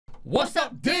What's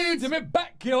up, dudes? I'm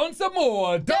back here on some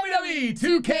more Wwe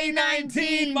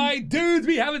 2K19. My dudes,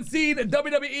 we haven't seen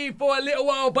WWE for a little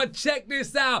while, but check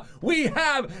this out. We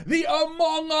have the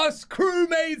Among Us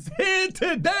crewmates here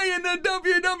today in the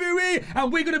WWE,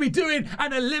 and we're going to be doing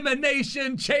an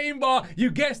elimination chamber.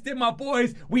 You guessed it, my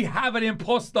boys. We have an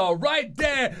imposter right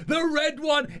there. The red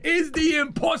one is the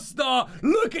imposter.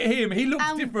 Look at him. He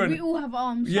looks different. We all have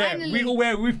arms. Yeah,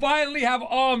 finally. we finally have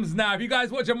arms now. If you guys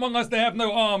watch Among Us, they have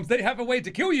no arms. They have a way to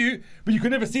kill you, but you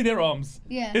can never see their arms.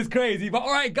 Yeah. It's crazy. But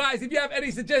all right, guys, if you have any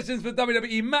suggestions for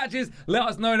WWE matches, let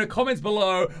us know in the comments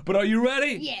below. But are you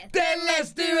ready? Yes. Then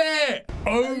let's do it.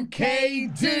 Okay,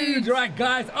 dudes. Right,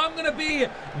 guys, I'm going to be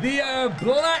the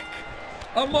black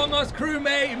Among Us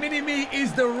crewmate. Mini-Me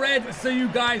is the red, so you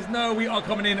guys know we are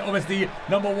coming in, obviously,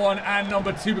 #1 and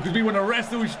 #2, because we want to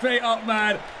wrestle straight up,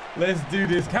 man. Let's do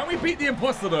this. Can we beat the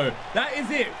imposter, though? That is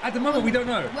it. At the moment, we don't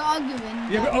know. We're arguing.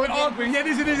 Yeah, we're arguing. Yeah,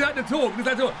 this is like the talk. This is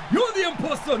like the talk. You're the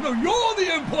imposter. No, you're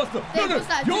the imposter. No,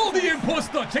 you're the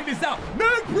imposter. Check this out.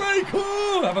 Neck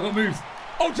breaker. Have I got moves?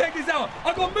 Oh, check this out.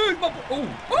 I got moves. Oh.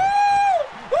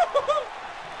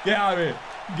 Get out of here.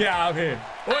 Get out of here.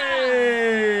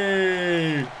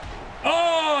 Wait.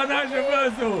 Oh, nice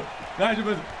reversal. Nice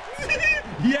reversal.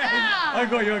 Yes. I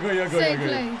got you. I got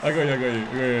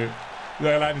you. No,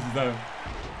 I landed this time.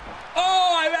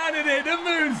 Oh, I landed it. The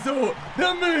moonsault. The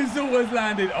moonsault was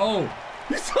landed. Oh,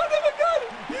 you son of a gun.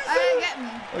 You Get me.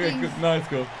 Okay, good. Nice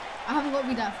go. I haven't got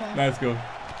me that far. Nice go.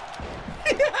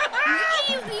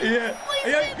 Yeah.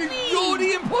 You're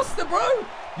the imposter, bro.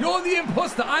 You're the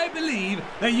imposter. I believe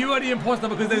that you are the imposter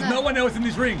because there's no one else in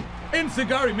this ring.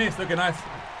 Insagari missed. Okay, nice.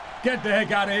 Get the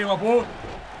heck out of here, my boy.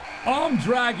 Arm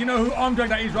drag. You know who arm drag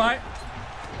that is, right?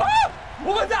 Oh!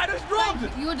 What was that? I just dropped.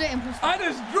 You're the imposter. I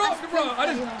just dropped, bro.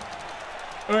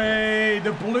 Wait,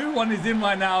 the blue one is in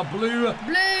right now. Blue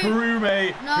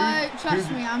crewmate. No,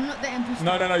 trust me, I'm not the imposter.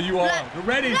 No, you are. Black. The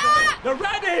red is. Black. The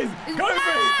red is. It's Go for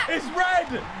black. it. It's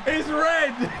red. It's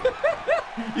red.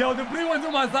 Yo, the blue one's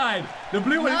on my side. The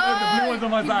blue one's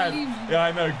on my side. Yeah,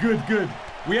 I know. Good.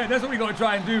 Yeah, that's what we got to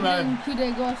try and do, man. Could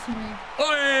they go to me?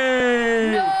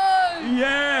 Oi! No.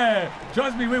 Yeah.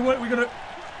 Trust me, we're gonna.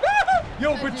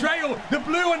 Yo, betrayal! The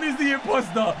blue one is the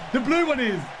imposter! The blue one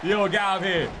is! Yo, get out of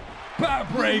here!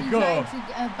 Backbreaker!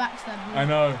 Backstab. I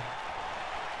know.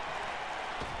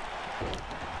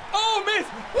 Oh, miss!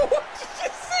 What did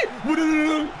you see?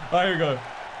 Alright, here we go.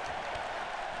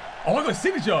 Oh, I got a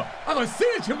signature! I got a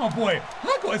signature, my boy!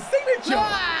 I got a signature!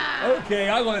 Okay,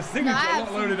 I got a signature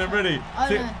lock loaded and ready.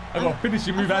 I got a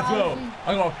finishing move as well.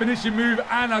 I got a finishing move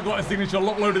and I got a signature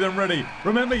lock loaded and ready.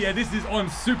 Remember, yeah, this is on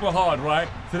super hard, right?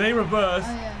 So they reverse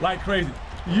like crazy.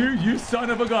 You son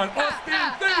of a gun.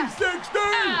 Austin 360!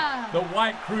 The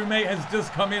white crewmate has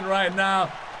just come in right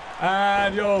now.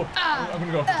 And yo, I'm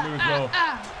gonna go for blue as well.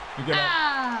 You get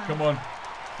up. Come on.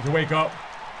 You wake up.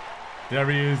 There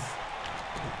he is.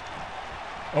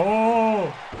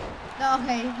 Oh!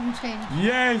 Okay, we'll change.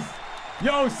 Yes!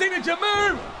 Yo, signature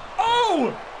move!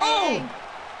 Oh! Oh!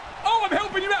 Oh, I'm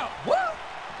helping you out! What?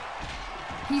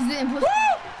 He's the imposter.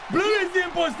 Woo! Blue is the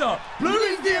imposter! Blue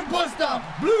is the imposter!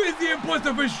 Blue is the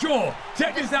imposter for sure!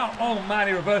 Check this out! Oh man,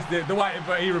 he reversed it. The white,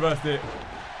 he reversed it.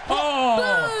 Oh!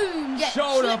 Boom!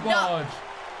 Shoulder barge!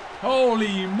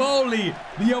 Holy moly!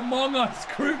 The Among Us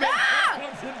crewmate!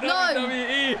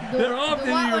 WWE! They're after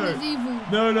you! The white one is evil.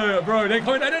 No, bro. They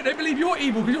believe you're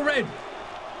evil because you're red.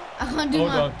 I can't do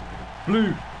that.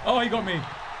 Blue. Oh, he got me.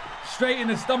 Straight in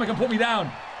the stomach and put me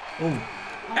down. Oh.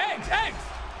 X!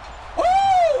 Oh,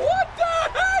 what the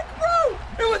heck, bro?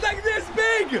 It was like this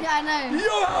big. Yeah, I know.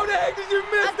 Yo, how the heck did you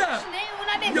miss that?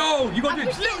 Yo, you got to do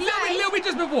it. Little bit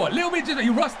just before. You're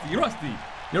rusty.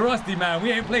 You're rusty, man.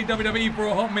 We ain't played WWE for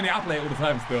a hot minute. I play it all the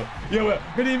time still. Yo,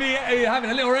 me having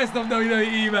a little rest of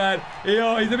WWE, man.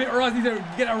 Yo, he's a bit rusty, so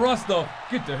get a rust off.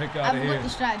 Get the heck out of here. I've got the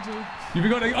strategy. You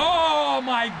forgot the... Oh,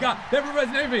 my God. They're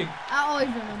reversing everything. I always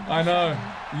remember. I know.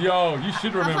 Yo, you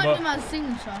should remember. I can't do my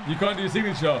signature. You can't do your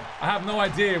signature. I have no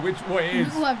idea what it is.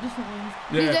 We all have different ones.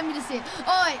 Yeah. Please let me just see it.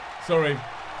 Oh, wait. Sorry.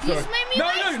 You just made me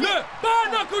look.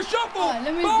 Bar knuckle shuffle. Right,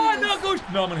 let me bar do this. knuckle.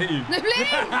 No, I'm going to hit you. No,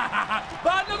 please.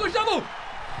 Bar knuckle shuffle.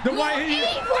 The white hit you.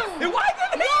 The white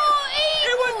didn't hit you.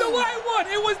 It was the white one.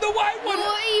 It was the white one.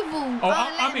 You're evil. Oh,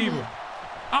 I'm evil.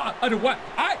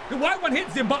 The white one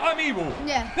hits him, but I'm evil.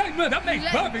 Yeah. That makes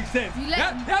perfect sense.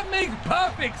 That makes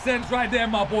perfect sense right there,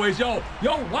 my boys. Yo,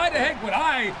 why the heck would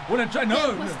I want to try?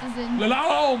 No.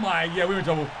 Oh my, yeah, we're in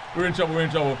trouble. We're in trouble.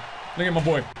 Look at my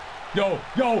boy. Yo,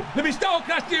 let me start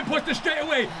clash the imposter straight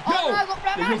away. Yo,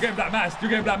 you're getting black mask.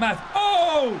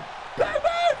 Oh, black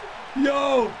mask.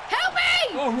 Yo. Help me.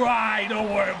 All right, don't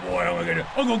worry, boy.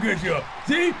 I'm gonna get you.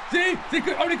 See?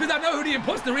 Only because I know who the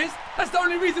imposter is. That's the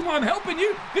only reason why I'm helping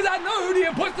you. Because I know who the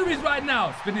imposter is right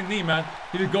now. Spinning knee, man.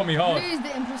 He just got me hard. Who's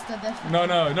the imposter, definitely?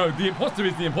 No. The imposter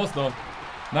is the imposter.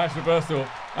 Nice reversal.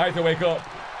 I had to wake up.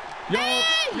 Yo,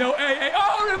 hey.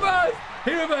 Oh, reverse.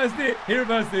 He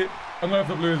reversed it. I'm going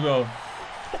for blue as well.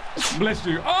 Bless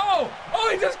you. Oh,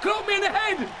 he just clocked me in the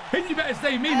head. You better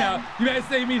save me now. I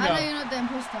know you're not the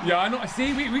imposter. Yeah, I know.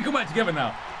 See, we come back together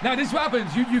now. Now, this is what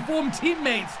happens. You form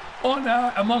teammates on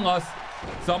Among Us.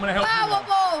 So I'm going to help you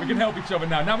now. We can help each other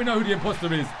now. Now we know who the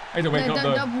imposter is. I need to wake up,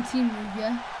 though. Double team move,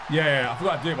 yeah? Yeah, I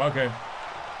forgot to do it, but okay.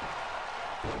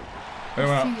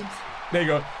 There you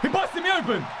go. He busted me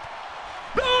open.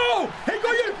 No! He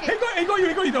got you.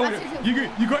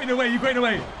 You got in the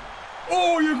way.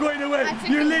 Oh, you got in the way.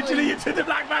 You took the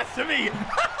black mass to me.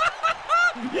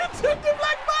 You took the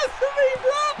black mass to me,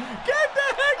 bro. Get the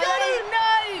heck out of here.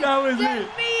 No. That was Get it.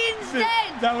 me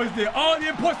instead. That was it. Oh, the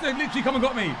imposter literally come and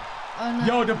got me. Oh, no.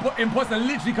 Yo, the imposter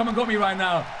literally come and got me right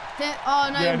now.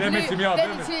 Yeah, they're messing me up.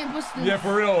 They're the two imposters. Yeah,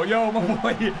 for real. Yo, my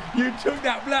boy, you took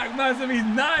that black mass of me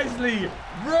nicely,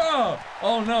 bro.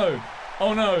 Oh no.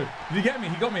 Did he get me?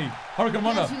 He got me. Hurricane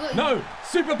runner. No,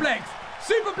 superplex.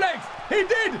 He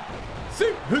did.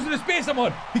 Who's gonna spear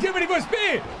someone? He's getting ready for a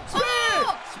spear.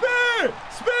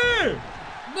 Spear.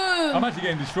 Boom. I'm actually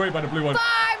getting destroyed by the blue one.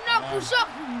 5-knuckle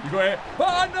shuffle. You got it?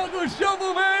 5-knuckle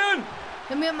shuffle, man.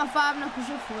 Let me get my 5-knuckle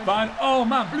shuffle. Fine. Oh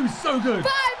man, blue's so good.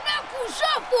 5-knuckle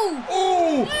shuffle.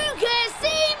 Oh. You can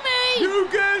see me. You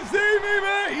can see me,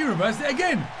 man. He reversed it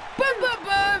again.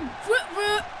 Boom.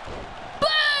 Fruit.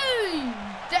 Boom.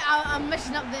 I'm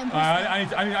messing up the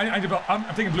imposter. I'm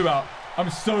taking blue out. I'm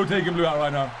so taking blue out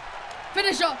right now.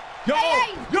 Finisher. Yo,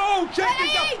 check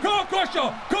this out. Go, Crusher.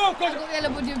 I got yellow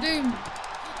body of doom.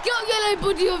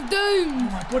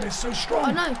 Oh my god, it's so strong.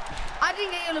 Oh no. I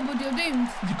didn't get yellow body of doom.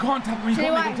 You can't tap when you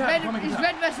can't make a tap. It's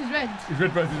red versus red. It's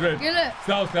red versus red. You look.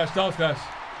 Styles clash.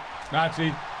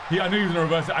 Actually, I knew he was going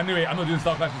to reverse it. I knew it. I'm not doing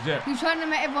style clashes yet. He's trying to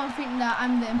make everyone think that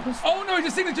I'm the imposter. Oh no, he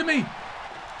just signature me.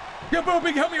 Yo, bro,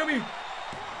 big, help me.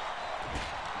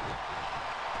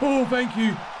 Oh, thank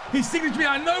you. He signatured me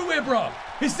out of nowhere, bro.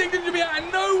 He signatured me out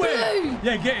of nowhere. Blue.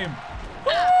 Yeah, get him.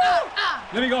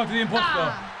 Let me go after the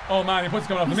imposter. Oh man, the imposter's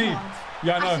coming after me. Hard.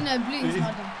 Yeah, I know. Actually, no, blue is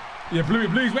harder. Yeah,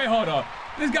 blue's way harder.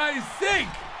 This guy is sick.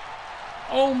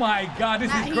 Oh my god,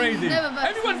 this is crazy.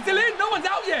 Everyone's still in. No one's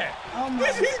out yet. Oh my.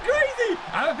 This is crazy.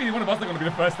 I don't think one of us are going to be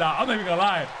the first out. I'm not even going to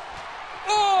lie.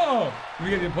 Oh, let me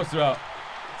get the imposter out.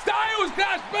 Styles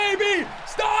clash, baby!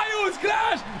 Styles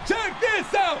clash! Check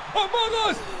this out! Among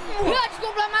Us! You actually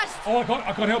got black mask. Oh, I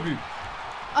can't help you.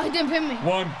 Oh, he didn't pin me.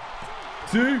 1,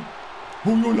 2.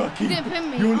 Oh, you're lucky. He didn't pin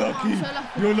me. You're Oh, lucky. I'm so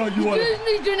lucky. You're lucky.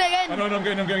 He's doing it again. I know, I'm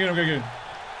getting.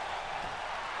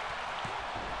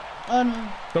 Oh no.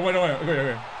 Don't worry.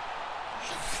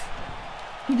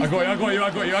 I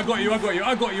got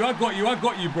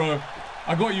you, bro.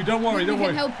 I got you. Don't worry. We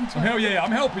can help each other.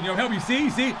 I'm helping you. See?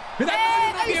 Because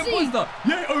I'm not the imposter.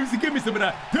 Yeah, obviously, give me some of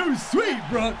that. Too sweet,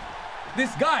 bro.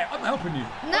 This guy, I'm helping you.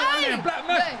 No. Black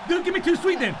mask. Don't give me too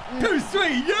sweet then. Too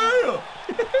sweet, yeah.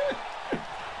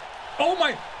 Oh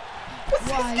my. What's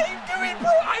this game doing,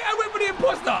 bro? I went for the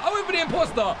imposter.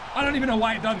 I don't even know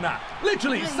why I done that.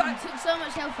 Literally. You took so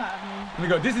much health out of me. Let me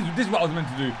go. This is what I was meant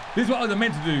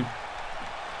to do.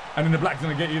 And then the black's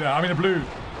gonna get you there. I mean the blue.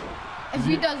 If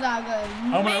he does that,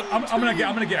 I'm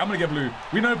gonna get blue.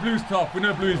 We know blue's tough. We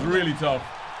know blue is really tough.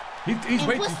 He's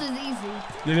way too. Imposter's easy.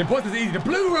 Yeah, the imposter's easy. The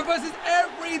blue reverses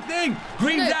everything.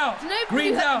 Green's out.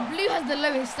 Green's out. Blue has the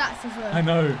lowest stats as well. I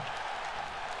know.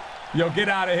 Yo, get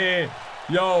out of here.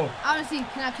 Yo. I want to see.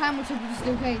 Can I climb on top of the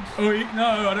steel cage? Oh,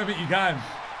 no, I don't think you can.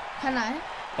 Can I?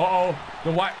 Uh-oh.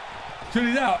 The white.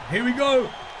 Chili's out. Here we go.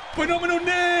 Phenomenal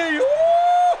knee.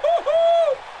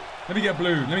 Let me get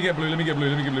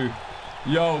blue.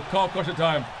 Yo, car crusher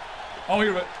time. Oh,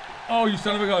 you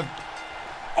son of a gun.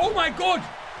 Oh my god.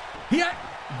 The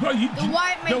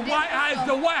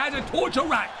white has a torture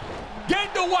rack.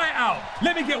 Get the white out.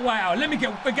 Let me get white out.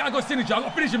 I got signature. I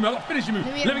got finishing move.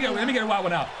 Let me get the white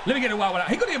one out. He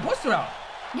got the imposter out.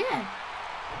 Yeah.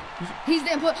 He's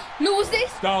the imposter. No, what's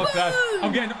this? Style clash.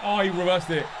 I'm getting. Oh, he reversed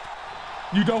it.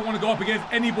 You don't want to go up against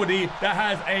anybody that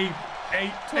has a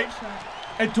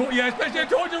especially a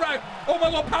torture rack. Oh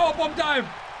my god, power bomb time.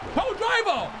 Power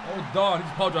driver. Oh darn,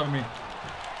 he's power driving me.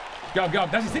 Go.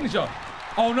 That's his signature.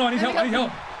 Oh no, I need help.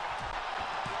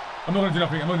 I'm not gonna do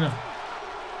nothing.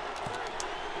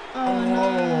 Oh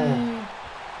no.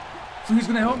 So who's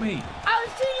gonna help me? I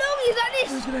was too long. He's like this.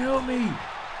 Who's gonna help me?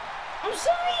 I'm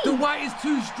sorry. The white is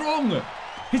too strong.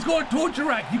 He's got a torture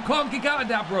rack. You can't kick out of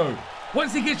that, bro.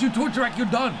 Once he gets you torture rack, you're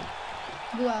done.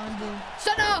 Do what I want to do.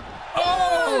 Stunner!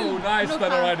 Oh, nice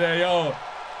stunner right there, yo.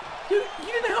 You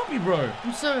didn't help me, bro.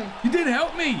 I'm sorry. You didn't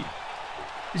help me.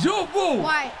 It's your fault.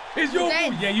 Why? It's your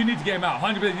fault. Yeah, you need to get him out.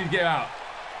 100% you need to get him out.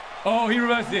 Oh, he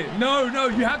reversed it. No,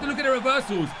 you have to look at the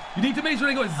reversals. You need to make sure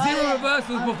they got zero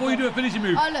reversals before you do a finishing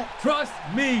move. Trust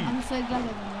me. I'm so glad I did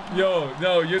that. Yo,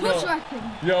 no, you're torture not.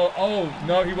 Racking. Yo, oh,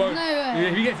 no, he won't. No way.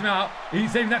 If he gets him out,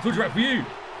 he's saving that torture rack for you.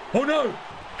 Oh, no.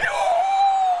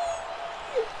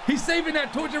 He's saving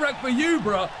that torture rack for you,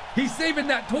 bro. He's saving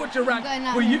that torture rack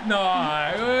for you.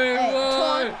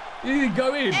 No, you need to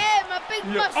go in. Hey, my big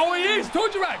muscle. Oh, he is.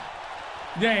 Torture rack.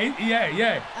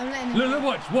 Yeah. I'm letting him.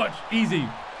 Look, watch. Easy.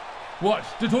 Watch.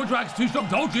 The torture rack's too strong.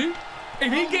 Told you.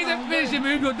 If he gets a finishing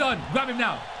move, you're done. Grab him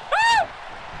now.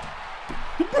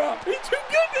 Bro, he's too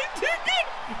good.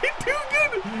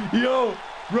 Yo,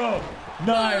 bro.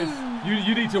 Nice.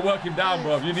 You need to work him down,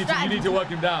 bro. You need to work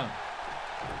him down.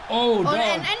 Oh, no.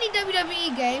 In any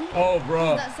WWE game. Oh,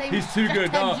 bro. He's too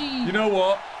good. No, you know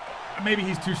what? Maybe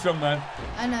he's too strong, man.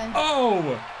 I know.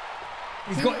 Oh.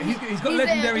 He's got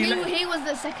legendary. He was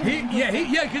the second. Yeah,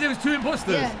 because there was 2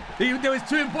 imposters. Yeah. There was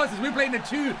 2 imposters. We're playing the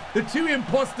two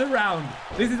imposter round.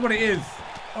 This is what it is.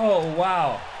 Oh,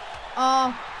 wow.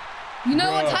 You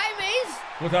know what time it is?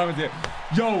 What time is it?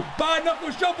 Yo, bare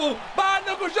knuckle shuffle.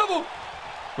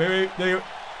 Wait, there you go.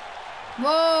 Whoa.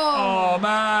 Oh,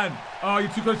 man. Oh,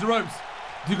 you're too close to ropes.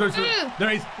 Too close to There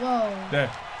he is. Whoa. There.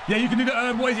 Yeah, you can do the,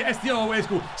 what is it, STO or what it's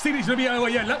called. Signature to be,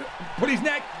 put his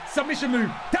neck, submission move.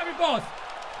 Tap it fast.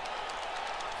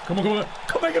 Come on.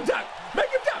 Come make him tap. Come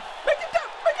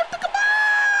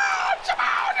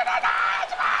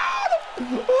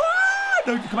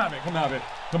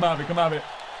on. No, come out of it.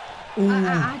 Ooh. I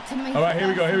had to make All right, here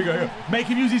we go. Make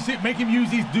him use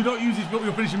these. Do not use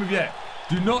your finishing move yet.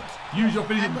 Do not use your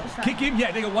finishing move. Kick him.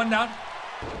 Yeah, they got 1 down.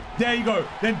 There you go.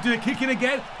 Then do the kicking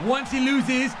again. Once he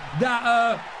loses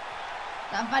that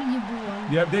valuable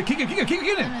one. Yeah, they're kicking.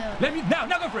 Let me now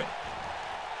go for it.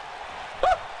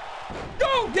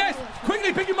 Go! Yes!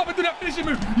 Quickly pick him up and do that finishing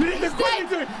move. You need to quickly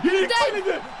do it.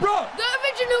 Bro! The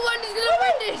original one is gonna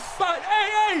win this. But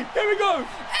hey, here we go.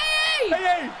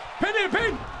 Hey! Pin!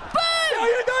 Boom! Oh,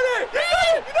 you done it!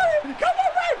 Come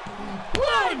on, man!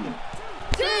 1,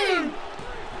 2,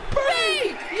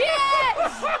 3!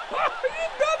 Yes! You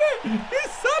done it! You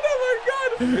son of a gun!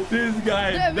 This guy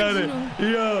done it.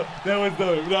 Yo, that was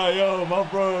dope. Nah, yo, my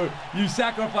bro, you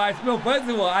sacrificed. No, first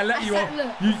of all, I let you off.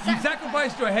 You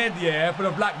sacrificed your head, yeah, for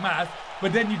the black mask,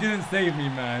 but then you didn't save me,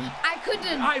 man. I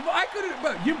couldn't. I couldn't.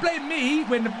 Bro, you blamed me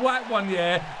when the white one,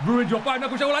 yeah, ruined your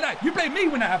 5-knuckle show like that. You blamed me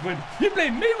when that happened.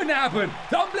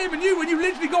 So I'm blaming you when you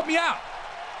literally got me out.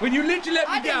 When you literally let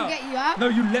me get out. I didn't get you out. No,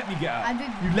 you let me get out. I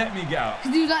didn't. You let me get out.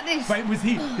 Because he was like this. But it was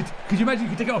he. Could you imagine you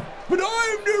could take it off? But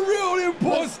I'm the real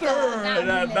imposter.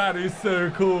 That is so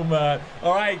cool, man.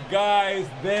 All right, guys,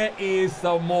 there is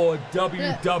some more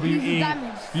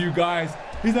WWE for you guys.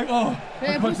 He's like, oh,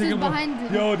 the imposter's behind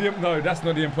him. Yo, no, that's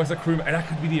not the imposter. Crewmate. That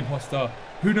could be the imposter.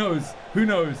 Who knows? We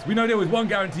know there was one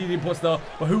guaranteed imposter,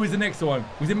 but who was the next one?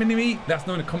 Was it Mini-Me? Let us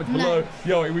know in the comments below.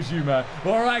 Yo, it was you, man.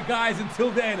 All right, guys,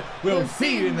 until then, we'll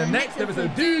see you in the next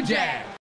episode. Do jam!